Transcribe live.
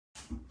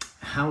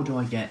how do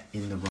I get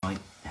in the right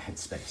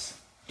headspace?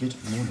 Good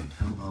morning,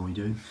 how are we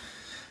doing?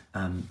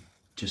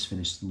 Just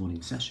finished the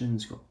morning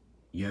sessions, got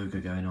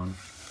yoga going on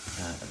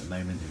at the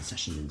moment, in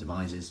sessions in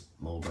Devizes,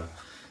 Marlborough,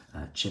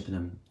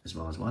 Chippenham, as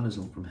well as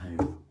all from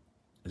home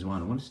as well.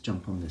 I wanted to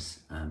jump on this,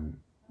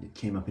 it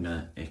came up in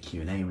a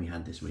Q&A we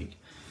had this week,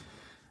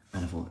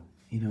 and I thought,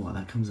 you know what,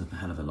 that comes up a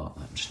hell of a lot.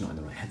 I'm just not in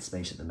the right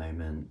headspace at the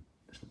moment,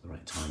 it's not the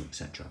right time,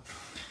 etc.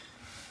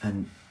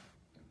 And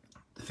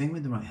the thing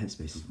with the right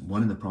headspace is,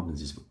 one of the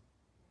problems is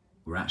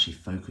we're actually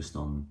focused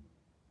on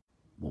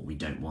what we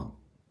don't want,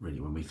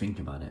 really. When we think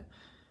about it,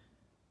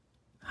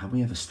 have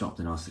we ever stopped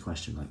and asked the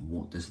question, like,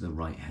 what does the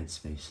right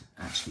headspace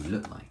actually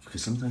look like?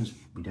 Because sometimes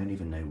we don't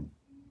even know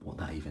what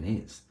that even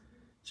is.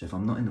 So if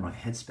I'm not in the right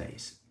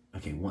headspace,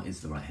 okay, what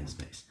is the right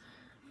headspace?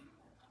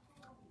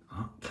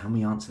 Can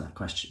we answer that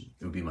question?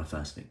 It would be my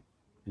first thing.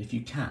 And if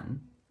you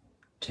can,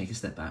 take a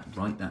step back,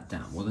 write that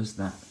down. What does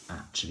that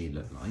actually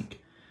look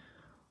like?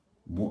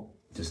 What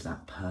does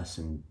that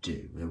person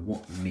do?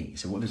 What me?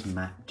 So what does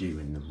Matt do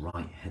in the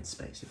right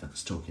headspace? If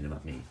that's talking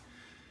about me,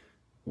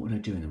 what would I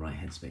do in the right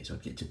headspace?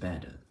 I'd get to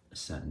bed at a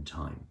certain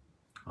time.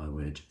 I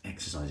would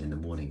exercise in the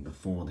morning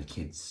before the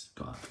kids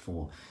got up,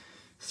 before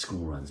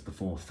school runs,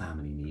 before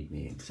family need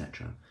me,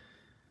 etc.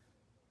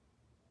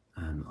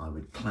 I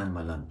would plan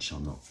my lunch.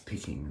 I'm not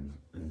picking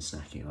and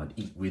snacking. I'd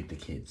eat with the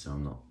kids, so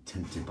I'm not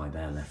tempted by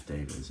their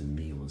leftovers and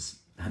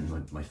meals. And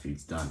when my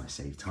food's done, I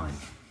save time.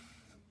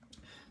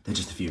 They're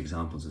just a few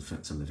examples of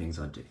some of the things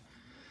I'd do.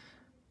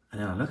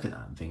 And then I look at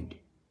that and think,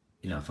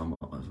 you know, if I'm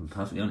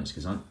perfectly honest,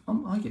 because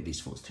I get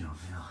these thoughts too. I'm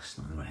like, oh, it's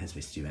not in the right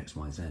headspace to do X,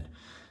 Y, Z. I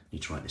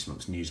need to write this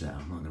month's newsletter.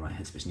 I'm not in the right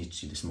headspace. I need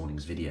to do this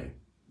morning's video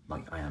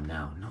like I am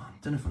now. No, I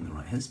don't know if I'm in the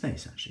right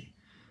headspace, actually.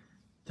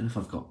 I don't know if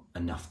I've got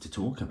enough to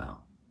talk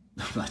about.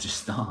 I just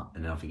start,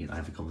 and then I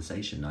have a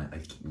conversation. I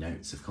keep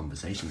notes of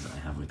conversations that I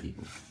have with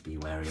people. Be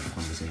wary of the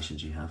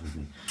conversations you have with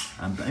me.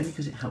 But only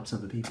because it helps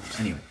other people.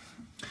 Anyway.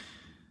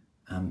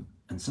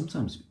 And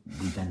sometimes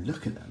we then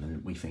look at them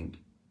and we think,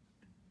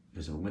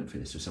 because I went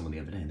through this with someone the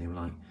other day, and they were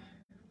like,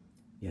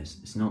 yes,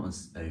 it's not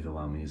as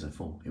overwhelming as I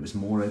thought. It was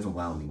more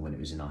overwhelming when it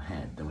was in our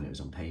head than when it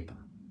was on paper,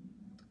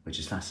 which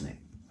is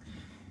fascinating.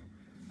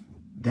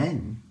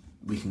 Then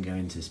we can go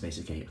into the space,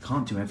 okay, I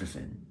can't do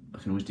everything, I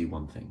can always do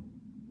one thing.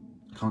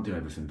 I can't do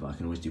everything, but I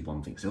can always do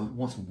one thing. So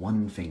what's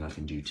one thing I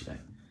can do today?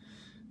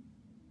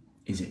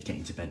 Is it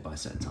getting to bed by a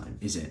certain time?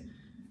 Is it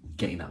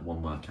getting that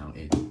one workout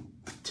in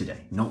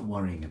today? Not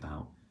worrying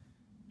about,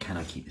 can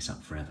I keep this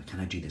up forever? Can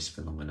I do this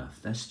for long enough?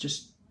 Let's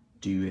just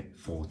do it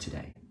for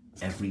today.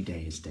 Every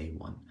day is day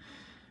one.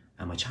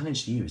 And my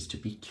challenge to you is to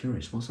be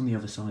curious. What's on the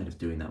other side of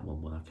doing that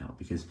one workout?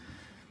 Because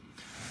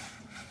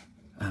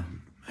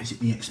is it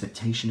the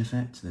expectation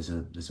effect? There's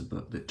a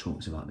book that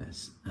talks about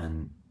this,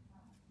 and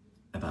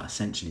about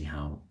essentially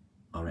how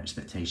our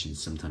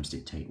expectations sometimes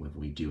dictate whether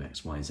we do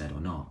X, Y, Z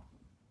or not.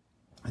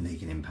 And they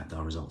can impact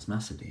our results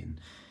massively.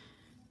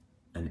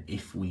 And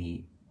if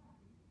we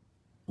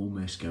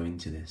almost go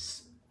into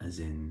this as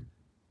in,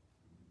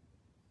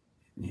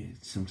 you know,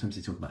 sometimes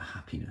they talk about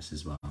happiness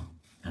as well,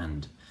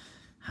 and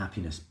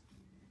happiness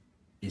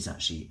is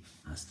actually,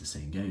 as the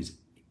saying goes,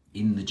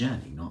 in the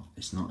journey.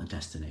 It's not a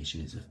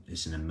destination.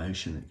 It's an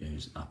emotion that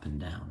goes up and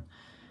down,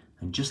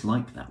 and just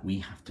like that, we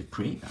have to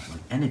create that,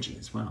 like energy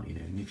as well. You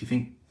know, and if you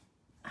think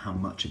how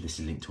much of this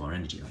is linked to our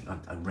energy,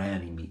 like I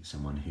rarely meet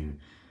someone who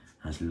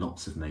has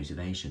lots of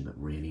motivation but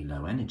really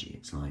low energy.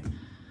 It's like,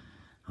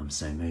 I'm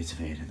so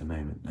motivated at the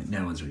moment. Like,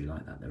 no one's really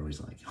like that. They're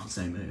always like, I'm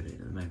so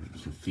motivated at the moment.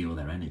 You can feel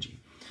their energy.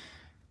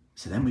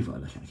 So then we've got to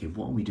look at, okay,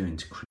 what are we doing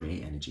to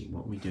create energy?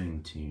 What are we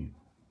doing to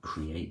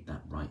create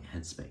that right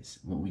headspace?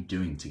 What are we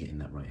doing to get in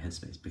that right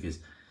headspace? Because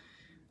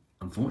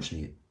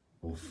unfortunately,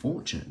 or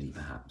fortunately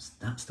perhaps,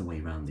 that's the way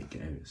around it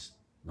goes.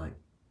 Like,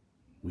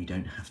 we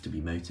don't have to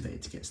be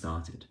motivated to get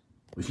started.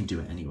 We can do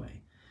it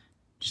anyway.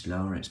 Just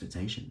lower our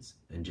expectations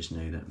and just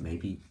know that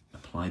maybe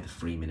apply the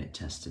 3-minute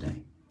test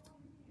today.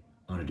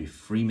 I want to do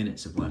 3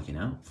 minutes of working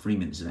out, 3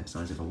 minutes of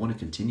exercise. If I want to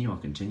continue, I'll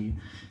continue.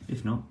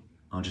 If not,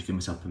 I'll just give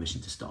myself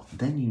permission to stop.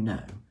 Then you know,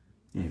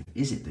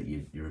 is it that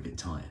you're a bit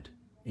tired?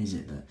 Is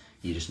it that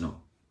you're just not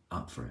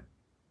up for it?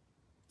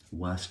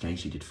 Worst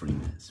case, you did 3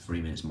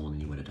 minutes more than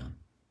you would have done.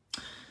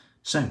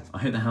 So I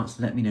hope that helps.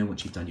 Let me know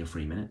once you've done your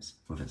 3 minutes,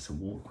 whether it's a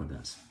walk, whether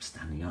that's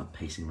standing up,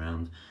 pacing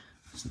around,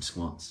 some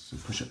squats, some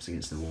push-ups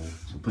against the wall,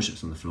 some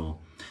push-ups on the floor,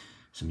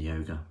 some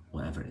yoga,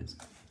 whatever it is.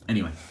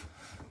 Anyway,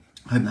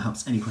 I hope that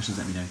helps. Any questions,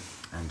 let me know,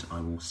 and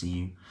I will see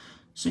you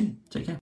soon. Take care.